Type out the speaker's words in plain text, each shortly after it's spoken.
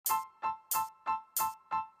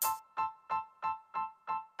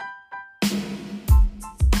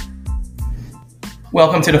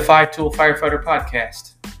Welcome to the 5-Tool Firefighter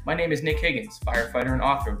Podcast. My name is Nick Higgins, firefighter and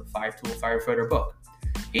author of the 5-Tool Firefighter book.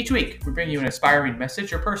 Each week, we bring you an inspiring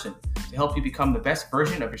message or person to help you become the best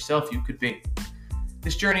version of yourself you could be.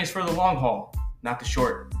 This journey is for the long haul, not the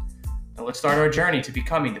short. Now let's start our journey to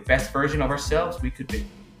becoming the best version of ourselves we could be.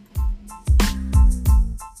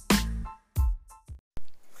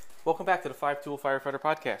 Welcome back to the 5-Tool Firefighter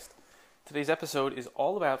Podcast. Today's episode is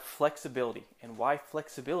all about flexibility and why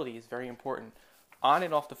flexibility is very important on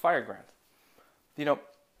and off the fire ground. You know,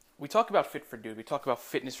 we talk about fit for duty. We talk about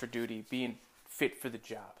fitness for duty, being fit for the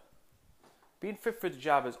job. Being fit for the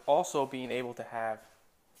job is also being able to have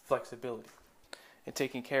flexibility and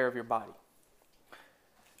taking care of your body.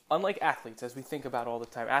 Unlike athletes, as we think about all the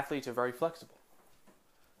time, athletes are very flexible.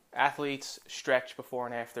 Athletes stretch before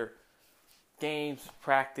and after games,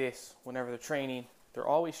 practice, whenever they're training. They're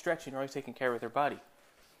always stretching, they're always taking care of their body.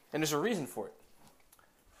 And there's a reason for it.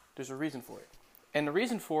 And the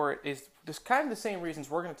reason for it is just kind of the same reasons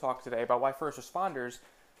we're going to talk today about why first responders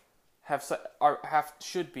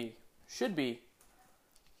should be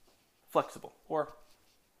flexible, or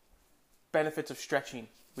benefits of stretching,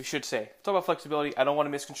 we should say. Talk about flexibility. I don't want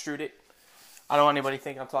to misconstrue it. I don't want anybody to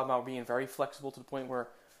think I'm talking about being very flexible to the point where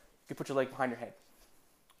you can put your leg behind your head.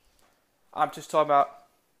 I'm just talking about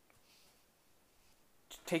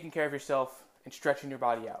taking care of yourself and stretching your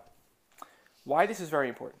body out. Why this is very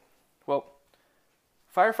important? Well,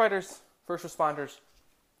 firefighters, first responders,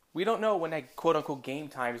 we don't know when that quote-unquote game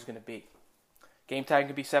time is going to be. Game time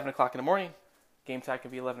could be 7 o'clock in the morning. Game time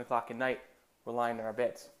could be 11 o'clock at night. We're lying in our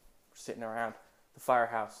beds. We're sitting around the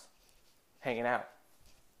firehouse, hanging out.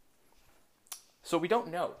 So we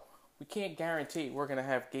don't know. We can't guarantee we're going to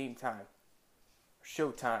have game time, or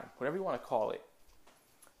show time, whatever you want to call it,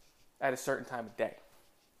 at a certain time of day.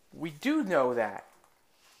 We do know that,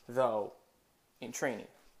 though, in training.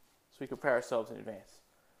 So we prepare ourselves in advance.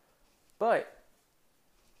 But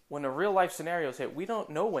when the real life scenarios hit, we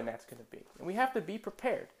don't know when that's going to be. And we have to be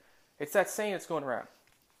prepared. It's that saying that's going around.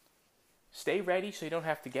 Stay ready so you don't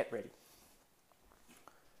have to get ready.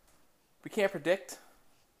 We can't predict,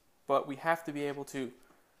 but we have to be able to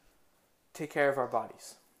take care of our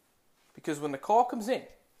bodies. Because when the call comes in,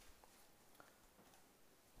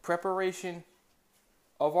 preparation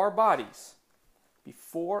of our bodies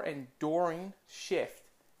before and during shift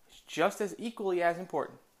is just as equally as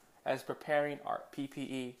important as preparing our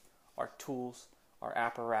PPE, our tools, our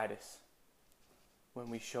apparatus when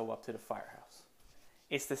we show up to the firehouse.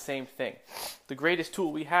 It's the same thing. The greatest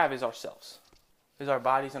tool we have is ourselves, is our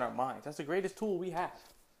bodies and our minds. That's the greatest tool we have.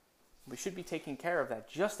 We should be taking care of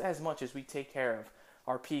that just as much as we take care of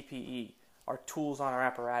our PPE, our tools on our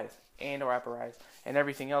apparatus, and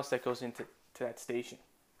everything else that goes into that station.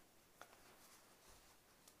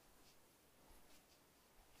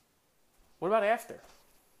 What about after?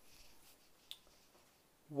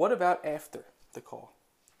 What about after the call?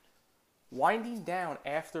 Winding down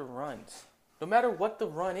after runs. No matter what the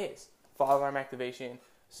run is, fire alarm activation,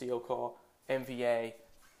 CO call, MVA,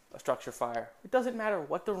 a structure fire. It doesn't matter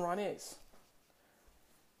what the run is.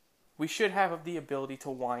 We should have the ability to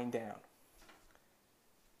wind down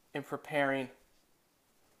in preparing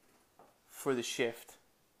for the shift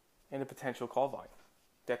and the potential call volume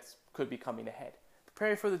that could be coming ahead.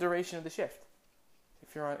 Preparing for the duration of the shift.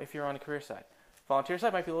 If you're on the career side. Volunteer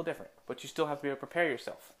side might be a little different, but you still have to be able to prepare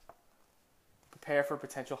yourself. Prepare for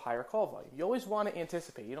potential higher call volume. You always want to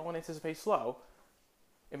anticipate. You don't want to anticipate slow.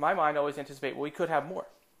 In my mind, I always anticipate, well, we could have more.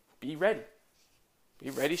 Be ready. Be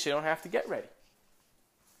ready so you don't have to get ready.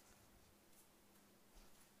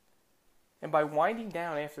 And by winding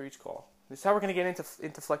down after each call, this is how we're going to get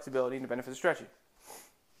into flexibility and the benefits of stretching.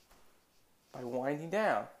 By winding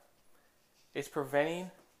down, it's preparing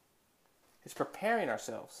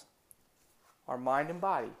ourselves, our mind and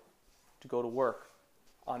body, to go to work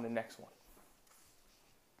on the next one.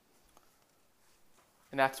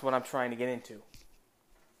 And that's what I'm trying to get into,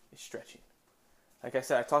 is stretching. Like I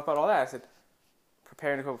said, I talked about all that. I said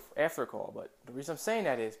preparing to go after a call, but the reason I'm saying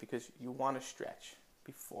that is because you want to stretch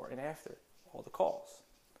before and after all the calls.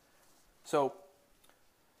 So,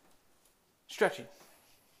 stretching.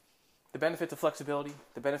 The benefits of flexibility,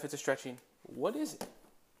 the benefits of stretching. What is it?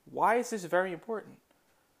 Why is this very important?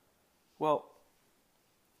 Well,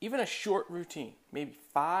 even a short routine, maybe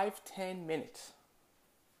 5-10 minutes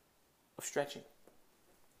of stretching,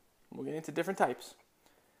 we'll get into different types,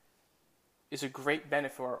 is a great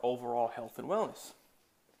benefit for our overall health and wellness.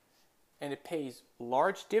 And it pays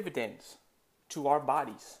large dividends to our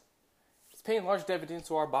bodies. It's paying large dividends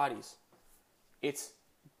to our bodies. It's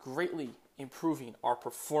greatly improving our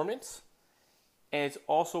performance, and it's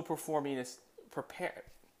also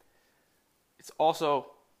it's also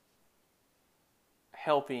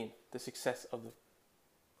helping the success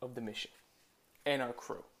of the mission and our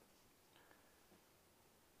crew.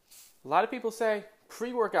 A lot of people say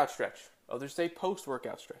pre-workout stretch. Others say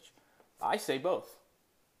post-workout stretch. I say both.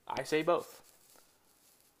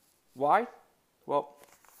 Why? Well,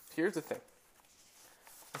 here's the thing.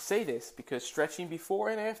 I say this because stretching before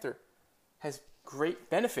and after has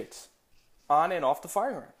great benefits on and off the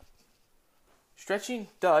fire ground. Stretching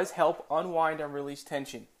does help unwind and release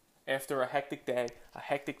tension after a hectic day, a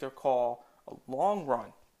hectic call, a long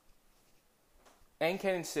run, and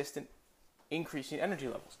can assist in increasing energy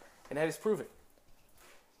levels. And that is proven.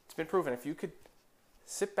 It's been proven. If you could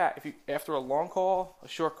sit back, after a long call, a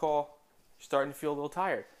short call, you're starting to feel a little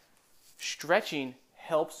tired, stretching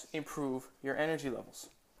helps improve your energy levels.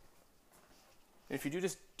 And if you do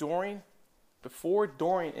this before,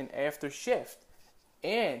 during, and after shift,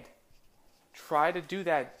 and try to do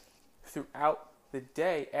that throughout the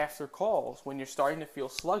day after calls when you're starting to feel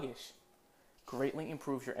sluggish, greatly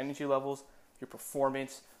improves your energy levels, your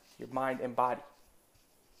performance, your mind and body.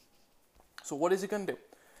 So what is it going to do?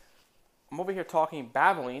 I'm over here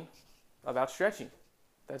babbling about stretching.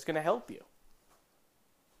 That's going to help you.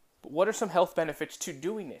 But what are some health benefits to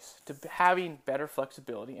doing this, to having better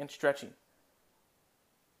flexibility and stretching?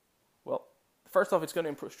 Well, first off,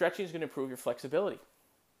 stretching is going to improve your flexibility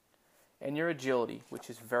and your agility,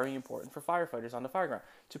 which is very important for firefighters on the fire ground.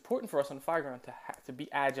 It's important for us on the fire ground to be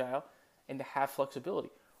agile and to have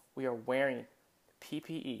flexibility. We are wearing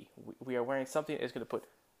PPE. We are wearing something that is going to put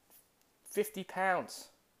 50 pounds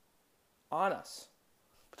on us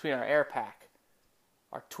between our air pack,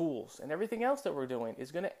 our tools, and everything else that we're doing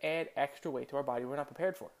is going to add extra weight to our body we're not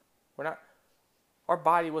prepared for. Our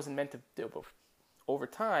body wasn't meant to do it, but over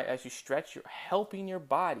time, as you stretch, you're helping your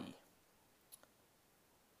body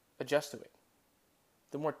adjust to it.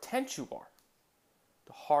 The more tense you are,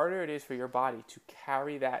 the harder it is for your body to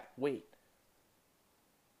carry that weight.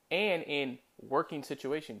 And in working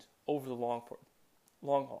situations over the long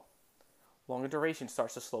haul, longer duration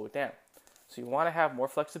starts to slow it down. So you want to have more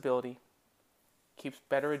flexibility, keeps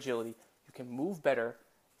better agility. You can move better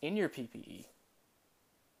in your PPE.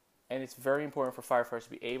 And it's very important for firefighters to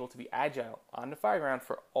be able to be agile on the fire ground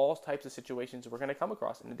for all types of situations we're going to come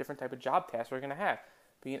across and the different type of job tasks we're going to have.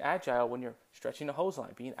 Being agile when you're stretching a hose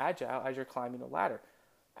line. Being agile as you're climbing a ladder.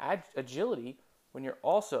 Agility when you're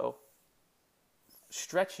also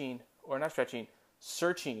searching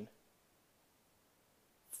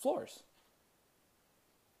floors.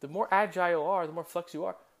 The more agile you are, the more flex you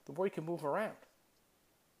are, the more you can move around.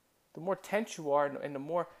 The more tense you are and the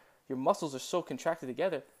more your muscles are so contracted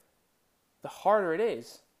together, the harder it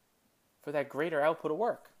is for that greater output of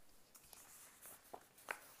work.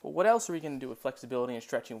 But what else are we going to do with flexibility and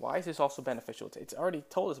stretching? Why is this also beneficial? It's already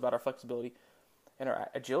told us about our flexibility and our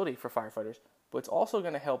agility for firefighters, but it's also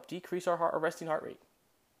going to help decrease our resting heart rate.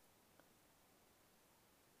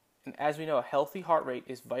 And as we know, a healthy heart rate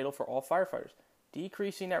is vital for all firefighters.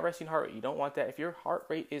 Decreasing that resting heart rate, you don't want that. If your heart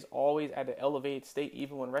rate is always at an elevated state,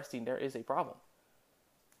 even when resting, there is a problem.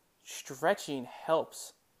 Stretching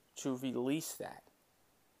helps to release that,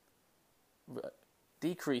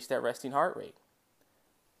 decrease that resting heart rate.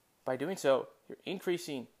 By doing so, you're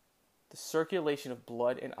increasing the circulation of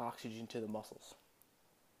blood and oxygen to the muscles.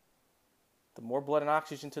 The more blood and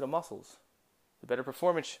oxygen to the muscles, the better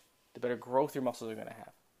performance, the better growth your muscles are going to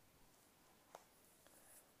have.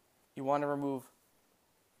 You want to remove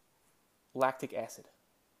lactic acid.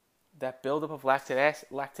 That buildup of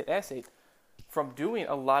lactic acid from doing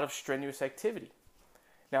a lot of strenuous activity.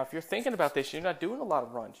 Now, if you're thinking about this, you're not doing a lot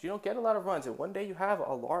of runs. You don't get a lot of runs, and one day you have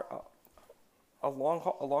a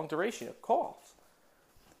long duration of calls.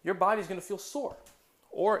 Your body's going to feel sore.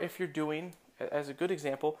 Or if you're doing, as a good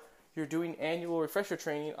example, you're doing annual refresher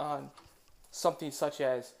training on something such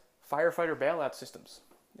as firefighter bailout systems.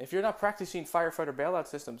 If you're not practicing firefighter bailout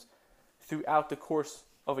systems throughout the course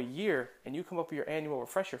of a year and you come up with your annual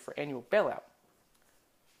refresher for annual bailout,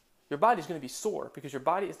 your body's going to be sore because your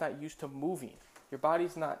body is not used to moving. Your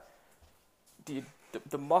body's not,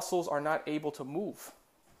 the muscles are not able to move.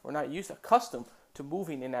 We're not accustomed to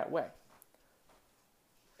moving in that way.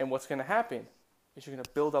 And what's going to happen is you're going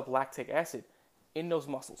to build up lactic acid in those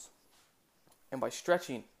muscles. And by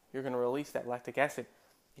stretching, you're going to release that lactic acid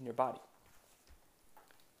in your body.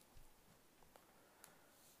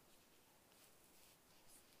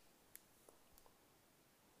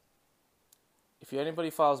 If anybody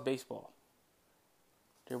follows baseball,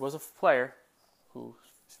 there was a player who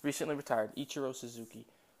recently retired, Ichiro Suzuki,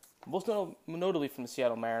 most notably from the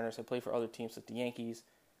Seattle Mariners, had played for other teams like the Yankees,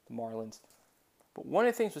 the Marlins. But one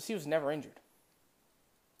of the things was he was never injured.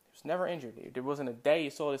 He was never injured. There wasn't a day you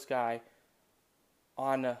saw this guy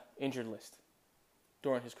on the injured list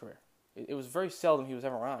during his career. It was very seldom he was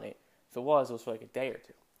ever on it. If it was for like a day or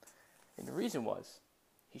two. And the reason was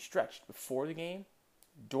he stretched before the game,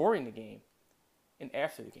 during the game, and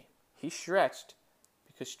after the game. He stretched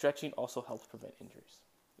because stretching also helps prevent injuries.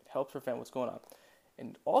 It helps prevent what's going on.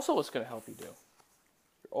 And also what's going to help you do, your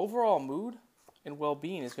overall mood and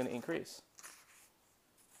well-being is going to increase.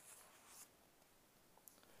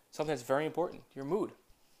 Something that's very important, your mood.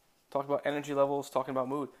 Talk about energy levels, talking about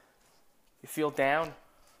mood. You feel down,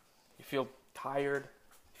 you feel tired,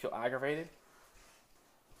 you feel aggravated.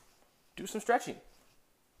 Do some stretching.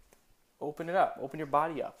 Open it up, open your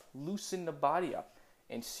body up, loosen the body up,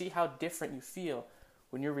 and see how different you feel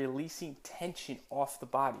when you're releasing tension off the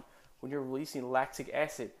body, when you're releasing lactic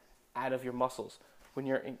acid out of your muscles, when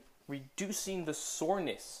you're reducing the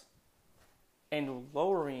soreness and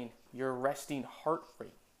lowering your resting heart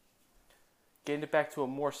rate. Getting it back to a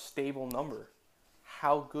more stable number,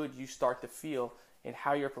 how good you start to feel and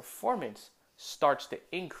how your performance starts to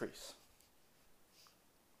increase.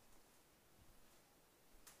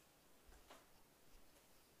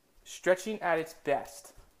 Stretching at its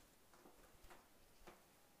best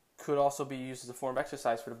could also be used as a form of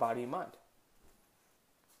exercise for the body and mind.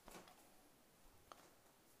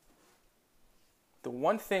 The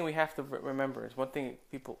one thing we have to remember is one thing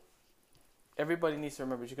everybody needs to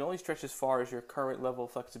remember is you can only stretch as far as your current level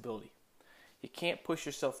of flexibility. You can't push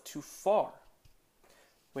yourself too far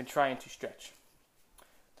when trying to stretch.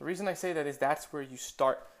 The reason I say that is that's where you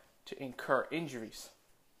start to incur injuries,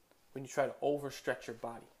 when you try to overstretch your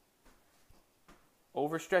body.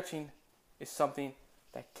 Overstretching is something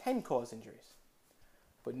that can cause injuries.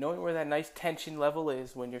 But knowing where that nice tension level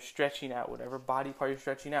is when you're stretching out, whatever body part you're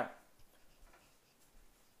stretching out,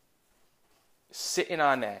 sitting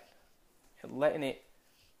on that and letting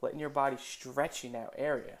your body stretch in that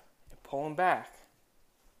area and pulling back.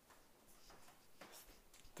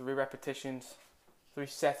 3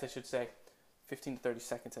 sets, 15 to 30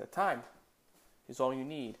 seconds at a time is all you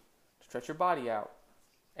need to stretch your body out.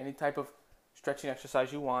 Any type of stretching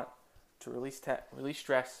exercise you want to release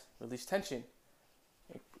stress, release tension,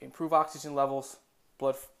 improve oxygen levels,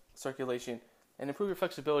 blood circulation, and improve your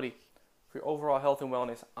flexibility for your overall health and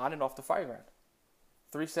wellness on and off the fire ground.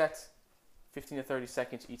 3 sets, 15 to 30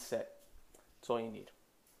 seconds each set. That's all you need.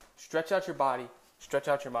 Stretch out your body, stretch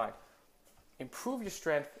out your mind. Improve your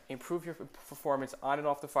strength, improve your performance on and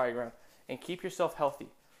off the fire ground, and keep yourself healthy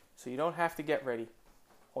so you don't have to get ready.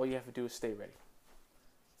 All you have to do is stay ready.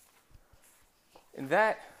 And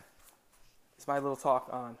that is my little talk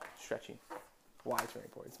on stretching. Why it's very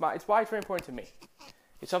important. It's why it's very important to me.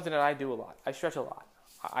 It's something that I do a lot. I stretch a lot.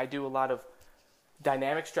 I do a lot of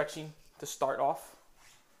dynamic stretching to start off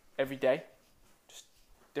every day. Just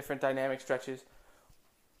different dynamic stretches.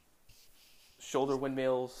 Shoulder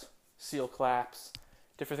windmills, seal claps,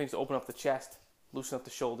 different things to open up the chest, loosen up the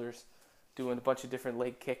shoulders, doing a bunch of different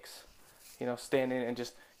leg kicks. Standing and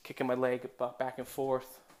just kicking my leg back and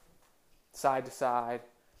forth, side to side,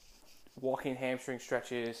 walking hamstring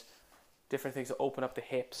stretches, different things to open up the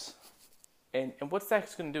hips. And what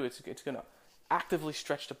that's going to do, it's going to actively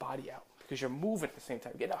stretch the body out because you're moving at the same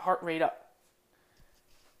time. Get the heart rate up.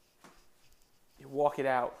 You walk it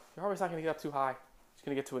out. Your heart rate's not going to get up too high. It's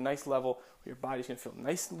going to get to a nice level where your body's going to feel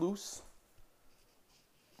nice and loose.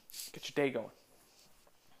 Get your day going.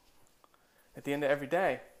 At the end of every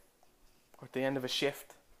day, or at the end of a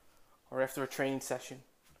shift, or after a training session,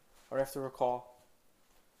 or after a call,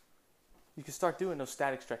 you can start doing those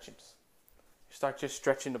static stretchings. You start just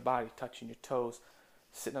stretching the body, touching your toes,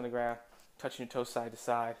 sitting on the ground, touching your toes side to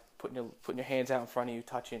side, putting your hands out in front of you,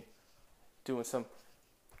 touching, doing some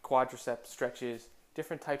quadricep stretches,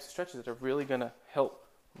 different types of stretches that are really going to help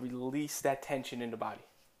release that tension in the body.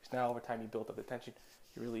 Because now over time you build up the tension,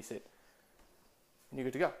 you release it, and you're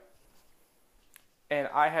good to go. And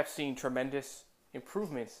I have seen tremendous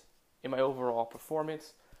improvements in my overall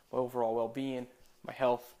performance, my overall well-being, my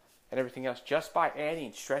health, and everything else just by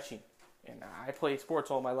adding stretching. And I played sports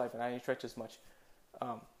all my life, and I didn't stretch as much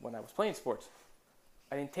when I was playing sports.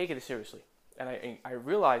 I didn't take it as seriously. And I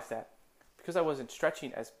realized that because I wasn't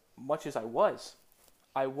stretching as much as I was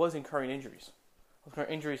incurring injuries. I was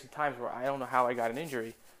incurring injuries at times where I don't know how I got an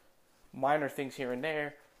injury. Minor things here and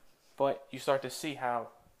there, but you start to see how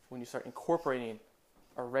when you start incorporating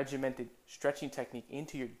a regimented stretching technique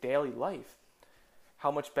into your daily life,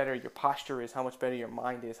 how much better your posture is, how much better your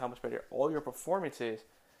mind is, how much better all your performance is,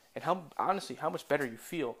 and how much better you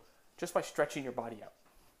feel just by stretching your body out.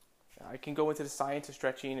 I can go into the science of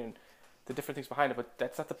stretching and the different things behind it, but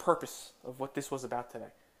that's not the purpose of what this was about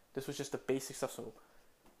today. This was just the basic stuff. So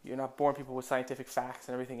You're not boring people with scientific facts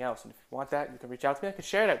and everything else. And if you want that, you can reach out to me. I can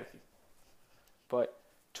share that with you. But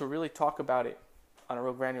to really talk about it on a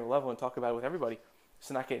real granular level and talk about it with everybody,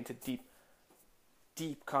 to not get into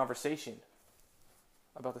deep conversation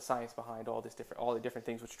about the science behind all the different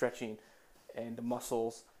things with stretching and the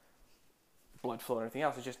muscles, blood flow, and everything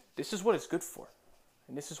else. It's just, this is what it's good for.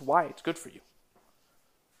 And this is why it's good for you.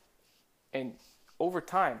 And over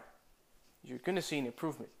time, you're going to see an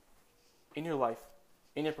improvement in your life,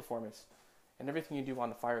 in your performance, and everything you do on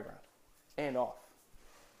the fire ground and off.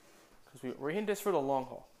 Because we're in this for the long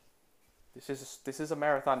haul. This is a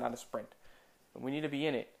marathon, not a sprint. And we need to be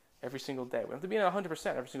in it every single day. We don't have to be in it 100%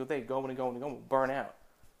 every single day, going and going and going. We'll burn out.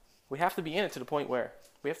 We have to be in it to the point where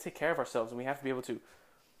we have to take care of ourselves, and we have to be able to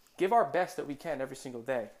give our best that we can every single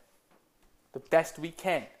day. The best we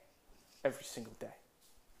can every single day.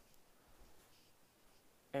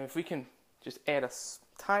 And if we can just add a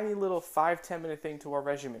tiny little 5-10 minute thing to our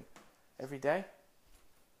regimen every day,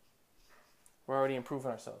 we're already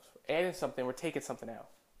improving ourselves. We're adding something, we're taking something out.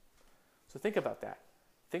 So think about that.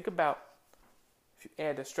 Think about if you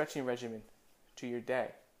add a stretching regimen to your day,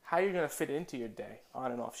 how you're going to fit it into your day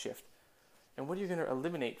on and off shift, and what are you going to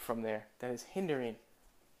eliminate from there that is hindering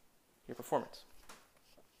your performance.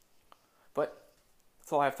 But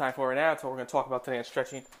that's all I have time for right now. That's all we're going to talk about today on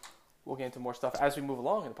stretching. We'll get into more stuff as we move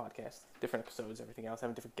along in the podcast, different episodes, everything else,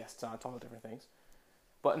 having different guests on, talking about different things.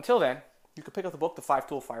 But until then, you can pick up the book, The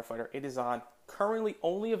 5-Tool Firefighter. It is currently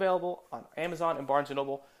only available on Amazon and Barnes &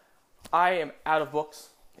 Noble. I am out of books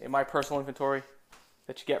in my personal inventory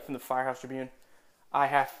that you get from the Firehouse Tribune. I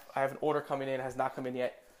have an order coming in. It has not come in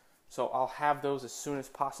yet. So I'll have those as soon as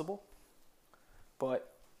possible.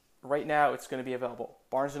 But right now it's going to be available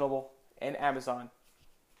Barnes & Noble and Amazon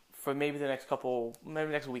for maybe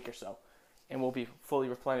next week or so. And we'll be fully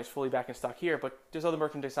replenished, fully back in stock here. But there's other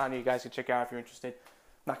merchandise on here you guys can check out if you're interested.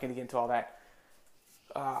 I'm not going to get into all that.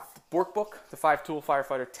 The workbook, the 5-Tool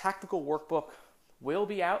Firefighter Tactical Workbook, will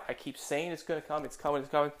be out. I keep saying it's going to come. It's coming.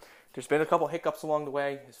 It's coming. There's been a couple hiccups along the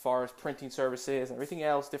way as far as printing services and everything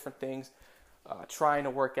else, different things. Trying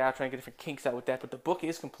to work out, trying to get different kinks out with that. But the book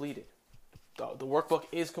is completed. The workbook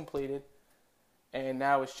is completed. And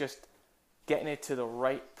now it's just getting it to the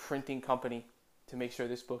right printing company to make sure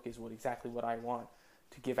this book is exactly what I want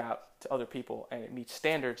to give out to other people. And it meets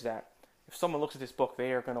standards that if someone looks at this book,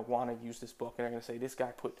 they are going to want to use this book. And they're going to say, this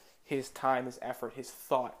guy put his time, his effort, his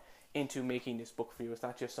thought into making this book for you. It's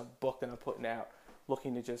not just some book that I'm putting out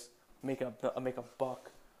looking to just make a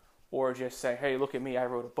buck, or just say, hey, look at me, I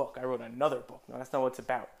wrote a book, I wrote another book. No, that's not what it's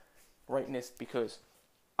about. Writing this because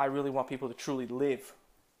I really want people to truly live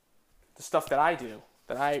the stuff that I do,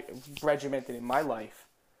 that I regimented in my life,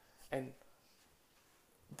 and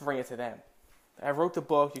bring it to them. I wrote the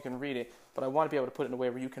book, you can read it, but I want to be able to put it in a way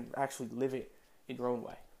where you can actually live it in your own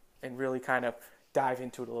way and really kind of dive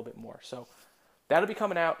into it a little bit more. So that'll be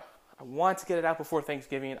coming out. I want to get it out before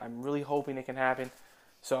Thanksgiving. I'm really hoping it can happen.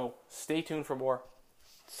 So stay tuned for more.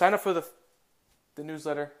 Sign up for the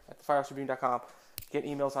newsletter at thefirehousetribune.com. Get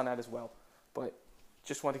emails on that as well. But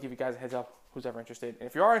just want to give you guys a heads up, who's ever interested. And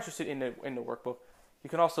if you are interested in the workbook, you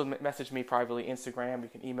can also message me privately, Instagram. You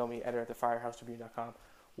can email me, editor@thefirehousetribune.com,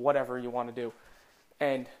 whatever you want to do.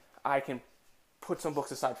 And I can put some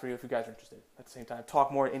books aside for you if you guys are interested. At the same time,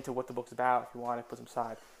 talk more into what the book's about if you want to put them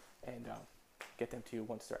aside, and get them to you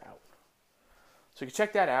once they're out. So you can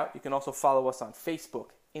check that out. You can also follow us on Facebook,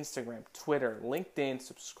 Instagram, Twitter, LinkedIn.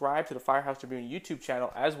 Subscribe to the Firehouse Tribune YouTube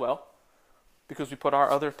channel as well, because we put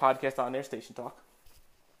our other podcast on there, Station Talk.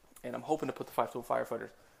 And I'm hoping to put the 5-Tool Firefighters,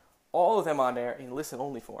 all of them on there in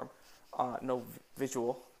listen-only form. No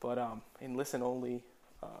visual, but in listen-only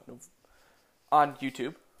on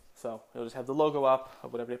YouTube. So it'll just have the logo up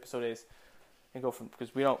of whatever the episode is, and go from,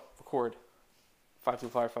 because we don't record 5-Tool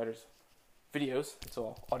Firefighters videos. It's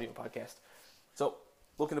all audio podcast. So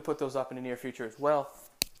looking to put those up in the near future as well.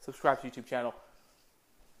 Subscribe to the YouTube channel.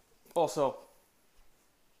 Also,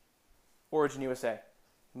 Origin USA.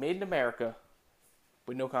 Made in America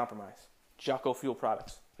with no compromise. Jocko Fuel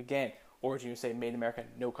Products. Again, Origin USA, made in America,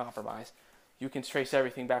 no compromise. You can trace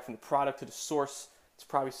everything back from the product to the source. It's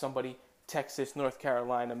probably somebody, Texas, North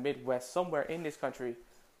Carolina, Midwest, somewhere in this country,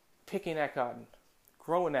 picking that cotton,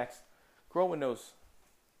 growing those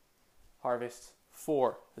harvests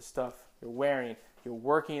for the stuff you're wearing, you're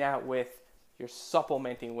working out with, you're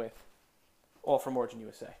supplementing with, all from Origin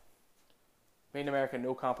USA. Made in America,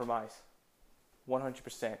 no compromise,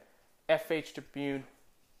 100%. FH Tribune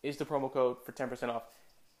is the promo code for 10% off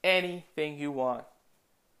anything you want.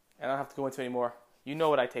 And I don't have to go into it anymore. You know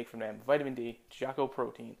what I take from them. Vitamin D, Jocko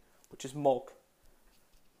Protein, which is milk,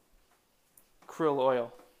 krill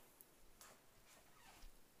oil,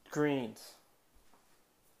 greens,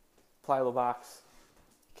 Plilo box,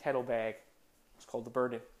 kettle bag. It's called the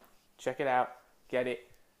Burden. Check it out. Get it.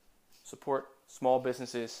 Support small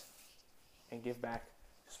businesses and give back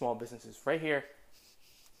to small businesses right here.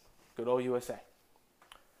 Good old USA.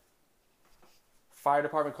 Fire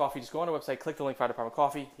Department Coffee. Just go on our website, click the link Fire Department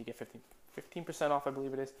Coffee. You get 15% off, I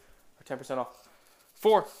believe it is, or 10% off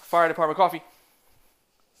for Fire Department Coffee.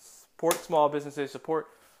 Support small businesses. Support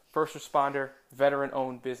first responder,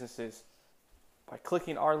 veteran-owned businesses. By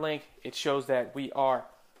clicking our link, it shows that we are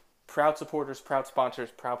proud supporters, proud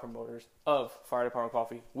sponsors, proud promoters of Fire Department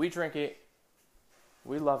Coffee. We drink it,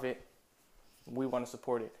 we love it, we want to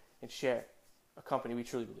support it and share a company we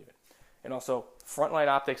truly believe in. And also, Frontline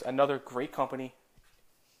Optics, another great company.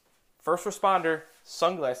 First responder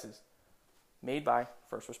sunglasses made by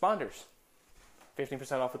first responders.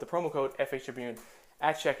 15% off with the promo code FHTribune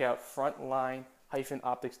at checkout,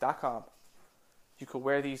 frontline-optics.com. You could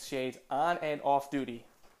wear these shades on and off duty.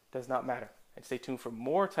 Does not matter. And stay tuned for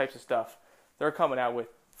more types of stuff they're coming out with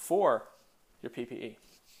for your PPE.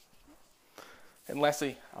 And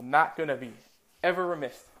lastly, I'm not going to be ever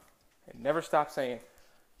remiss and never stop saying,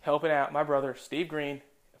 helping out my brother, Steve Green,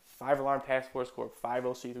 5 Alarm Task Force Corp,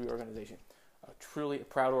 50C3 organization. Truly a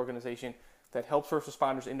proud organization that helps first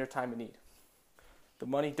responders in their time of need. The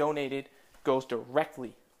money donated goes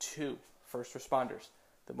directly to first responders.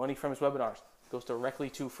 The money from his webinars goes directly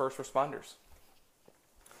to first responders.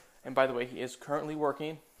 And by the way, he is currently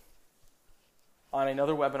working on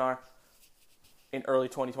another webinar in early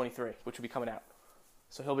 2023, which will be coming out.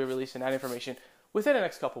 So he'll be releasing that information within the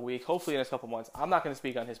next couple weeks, hopefully in the next couple months. I'm not going to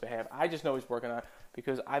speak on his behalf. I just know he's working on it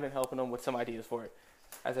because I've been helping him with some ideas for it.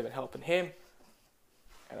 As I've been helping him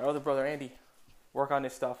and our other brother Andy work on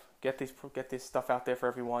this stuff, get this stuff out there for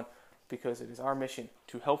everyone, because it is our mission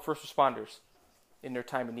to help first responders in their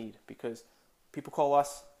time of need. Because people call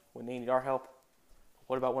us when they need our help.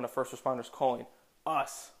 What about when a first responder is calling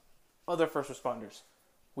us, other first responders?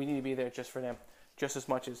 We need to be there just for them, just as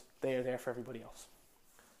much as they are there for everybody else.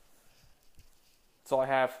 That's all I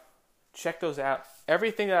have. Check those out.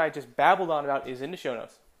 Everything that I just babbled on about is in the show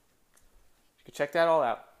notes. You can check that all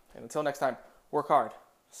out. And until next time, work hard,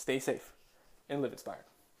 stay safe, and live inspired.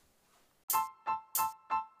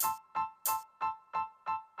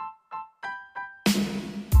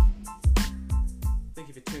 Thank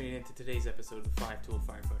you for tuning in to today's episode of the 5 Tool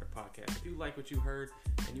Firefighter Podcast. If you like what you heard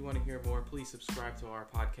and you want to hear more, please subscribe to our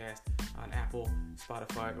podcast on Apple,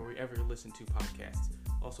 Spotify, or wherever you listen to podcasts.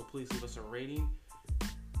 Also, please leave us a rating.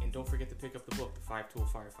 And don't forget to pick up the book, The 5 Tool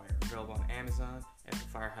Firefighter, available on Amazon at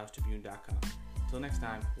thefirehousetribune.com. Until next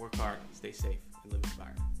time, work hard, stay safe, and live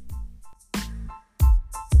inspired.